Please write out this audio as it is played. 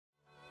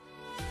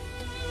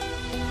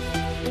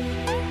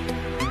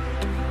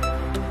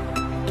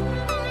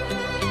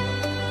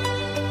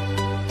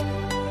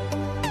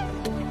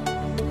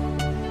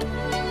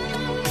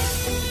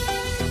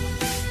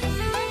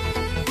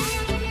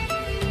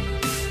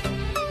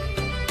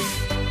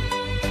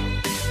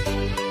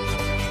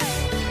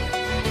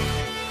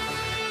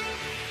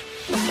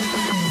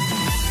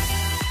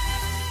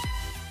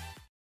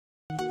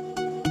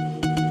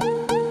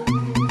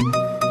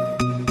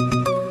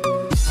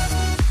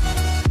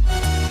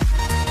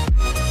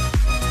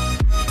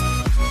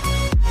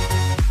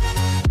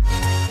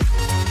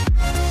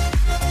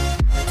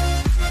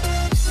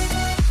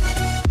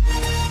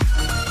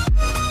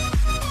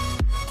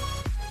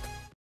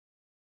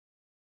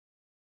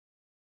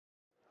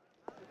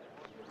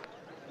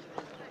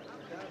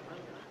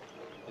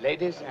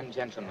Ladies and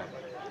gentlemen,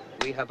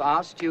 we have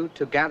asked you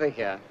to gather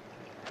here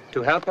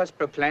to help us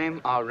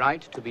proclaim our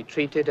right to be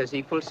treated as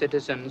equal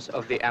citizens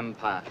of the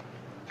empire.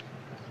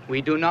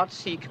 We do not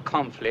seek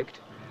conflict.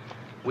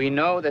 We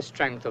know the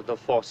strength of the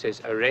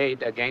forces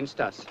arrayed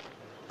against us.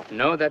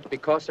 Know that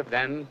because of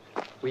them,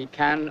 we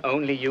can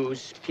only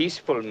use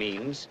peaceful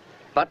means,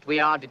 but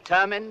we are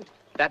determined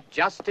that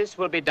justice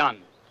will be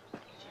done.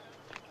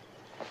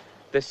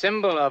 The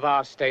symbol of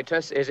our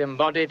status is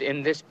embodied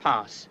in this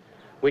pass,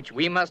 which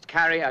we must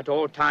carry at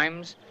all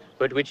times,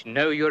 but which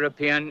no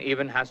European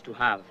even has to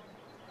have.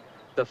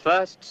 The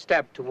first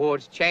step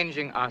towards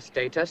changing our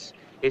status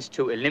is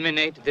to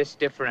eliminate this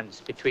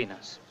difference between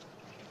us.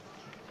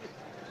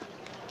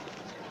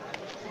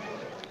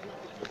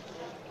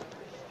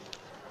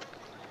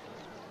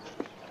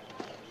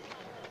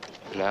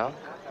 Now?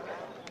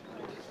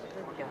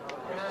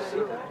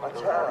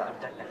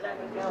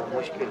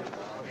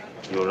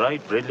 You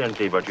write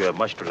brilliantly, but you have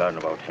much to learn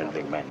about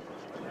handling men.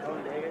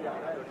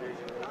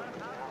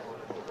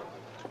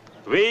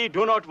 We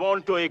do not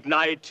want to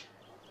ignite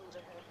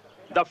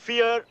the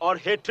fear or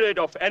hatred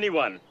of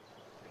anyone,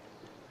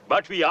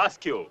 but we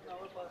ask you,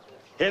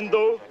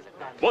 Hindu,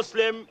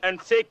 Muslim,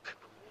 and Sikh,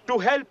 to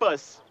help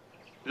us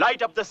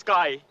light up the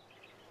sky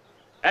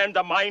and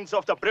the minds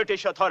of the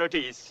British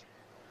authorities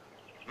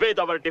with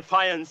our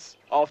defiance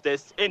of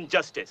this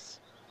injustice.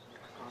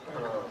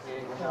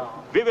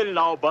 We will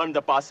now burn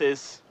the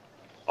passes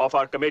of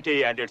our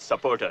committee and its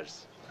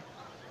supporters.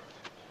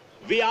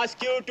 We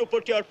ask you to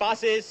put your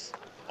passes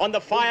on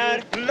the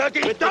fire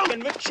with the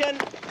conviction.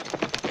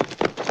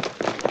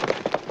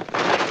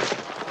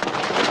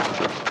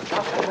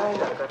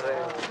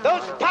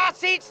 Those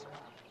passes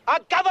are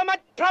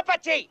government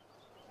property,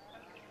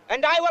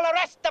 and I will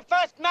arrest the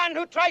first man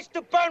who tries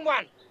to burn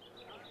one.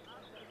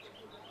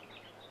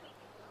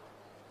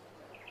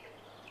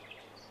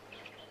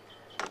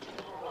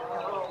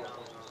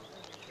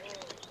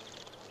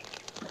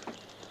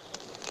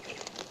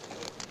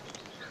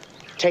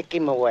 Take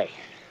him away.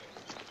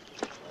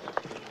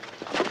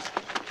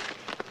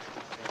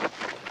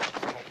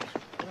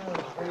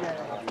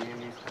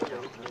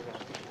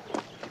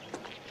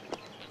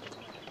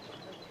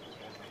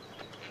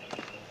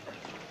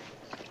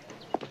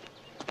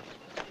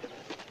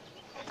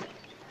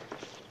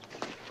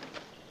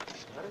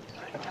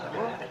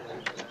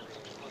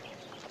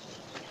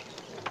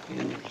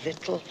 You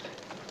little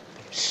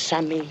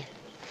Sammy.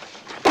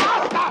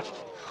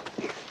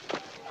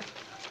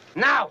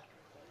 Now!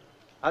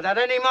 Are there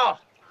any more?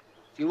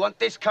 If you want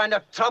this kind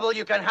of trouble,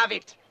 you can have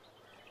it.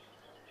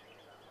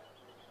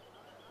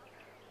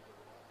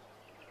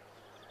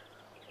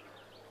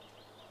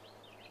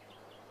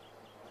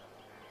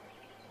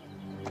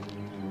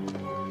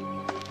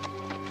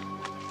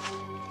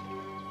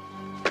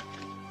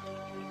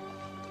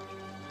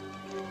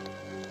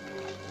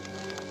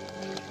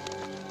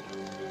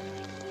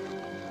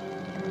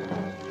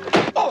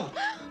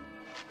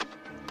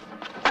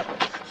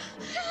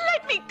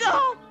 Let me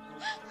go!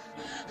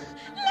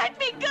 Let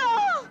me go!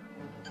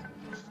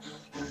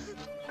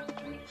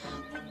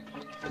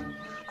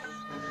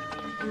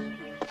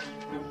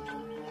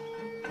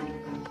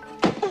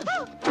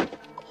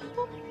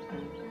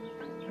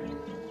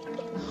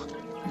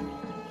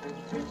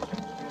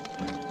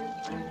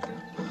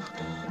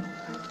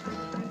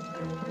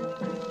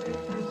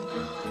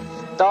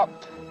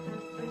 Stop.